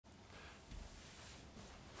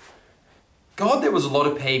God, there was a lot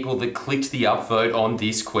of people that clicked the upvote on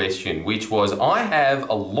this question, which was, I have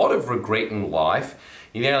a lot of regret in life.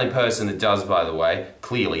 You're the only person that does, by the way,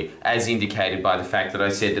 clearly, as indicated by the fact that I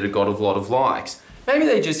said that it got a lot of likes. Maybe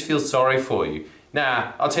they just feel sorry for you.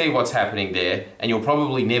 Nah, I'll tell you what's happening there, and you'll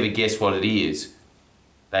probably never guess what it is.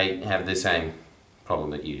 They have the same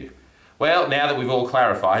problem that you do. Well, now that we've all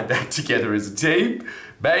clarified that together as a team,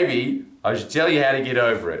 maybe I should tell you how to get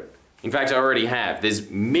over it. In fact, I already have. There's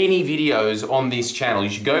many videos on this channel. You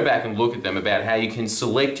should go back and look at them about how you can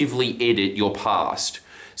selectively edit your past.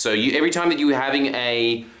 So every time that you're having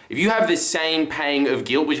if you have this same pang of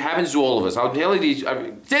guilt, which happens to all of us, I've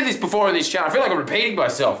said this before on this channel, I feel like I'm repeating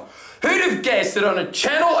myself. Who'd have guessed that on a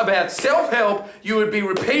channel about self-help, you would be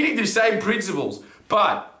repeating the same principles?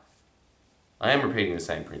 But I am repeating the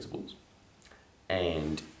same principles.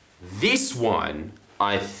 And this one,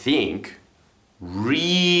 I think,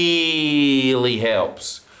 really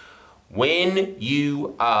helps when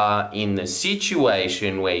you are in the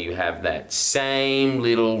situation where you have that same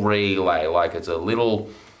little relay, like it's a little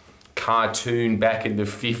cartoon back in the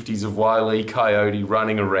 50s of Wile E. Coyote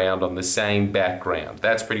running around on the same background.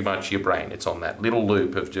 That's pretty much your brain. It's on that little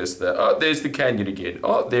loop of just oh, there's the canyon again.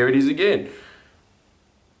 Oh, there it is again.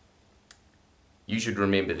 You should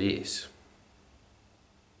remember this,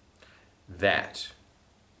 that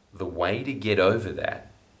the way to get over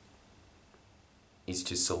that is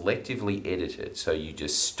to selectively edit it. So you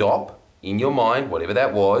just stop in your mind, whatever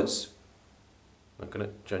that was. I'm not going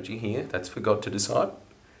to judge you here, that's for God to decide.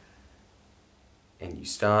 And you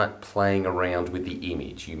start playing around with the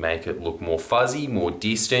image. You make it look more fuzzy, more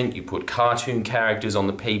distant. You put cartoon characters on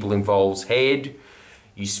the people involved's head.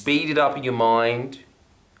 You speed it up in your mind.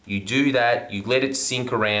 You do that, you let it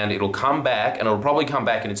sink around, it'll come back, and it'll probably come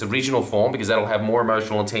back in its original form because that'll have more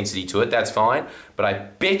emotional intensity to it, that's fine. But I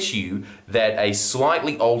bet you that a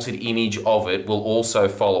slightly altered image of it will also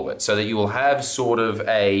follow it, so that you will have sort of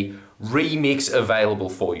a remix available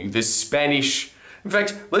for you. The Spanish, in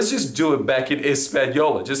fact, let's just do it back in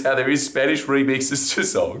Española, just how there is Spanish remixes to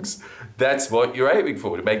songs. That's what you're aiming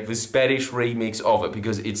for, to make the Spanish remix of it,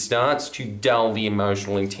 because it starts to dull the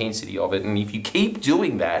emotional intensity of it. And if you keep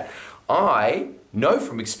doing that, I know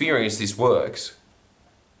from experience this works.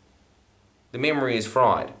 The memory is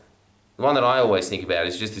fried. The one that I always think about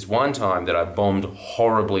is just this one time that I bombed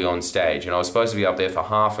horribly on stage, and I was supposed to be up there for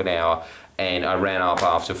half an hour, and I ran up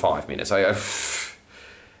after 5 minutes.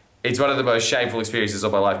 It's one of the most shameful experiences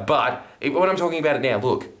of my life, but when I'm talking about it now,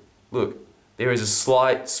 look, there is a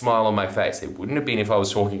slight smile on my face. There wouldn't have been if I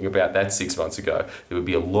was talking about that 6 months ago. There would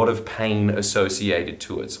be a lot of pain associated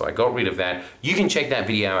to it, so I got rid of that. You can check that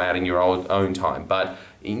video out in your own time, but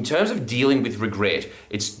in terms of dealing with regret,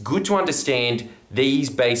 it's good to understand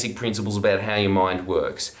these basic principles about how your mind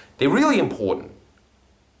works. They're really important.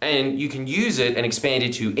 And you can use it and expand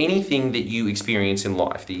it to anything that you experience in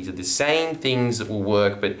life. These are the same things that will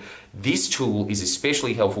work, but this tool is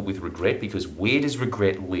especially helpful with regret, because where does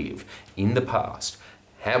regret live? In the past.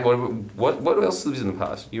 What else lives in the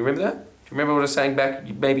past? You remember that? Do you remember what I was saying back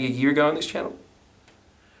maybe a year ago on this channel?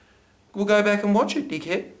 We'll go back and watch it,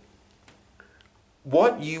 dickhead.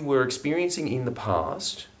 What you were experiencing in the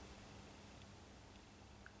past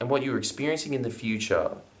and what you're experiencing in the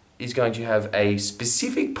future is going to have a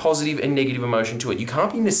specific positive and negative emotion to it. You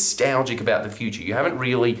can't be nostalgic about the future. You haven't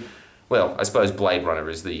really, well, I suppose Blade Runner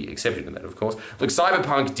is the exception to that, of course. Look,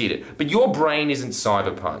 Cyberpunk did it, but your brain isn't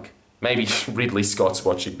Cyberpunk. Maybe Ridley Scott's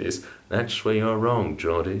watching this. That's where you're wrong,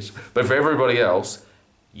 Geordies. But for everybody else,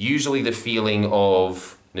 usually the feeling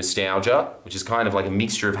of nostalgia, which is kind of like a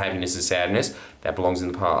mixture of happiness and sadness, that belongs in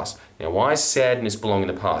the past. Now, why does sadness belong in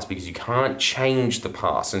the past? Because you can't change the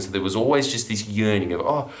past. And so there was always just this yearning of,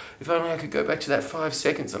 oh, if only I could go back to that 5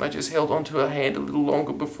 seconds and I just held onto her hand a little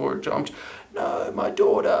longer before it jumped. No, my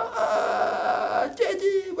daughter.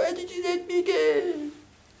 Daddy, why did you let me go?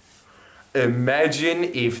 Imagine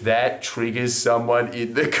if that triggers someone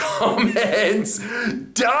in the comments.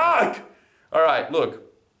 Dark! All right, look,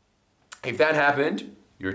 if that happened,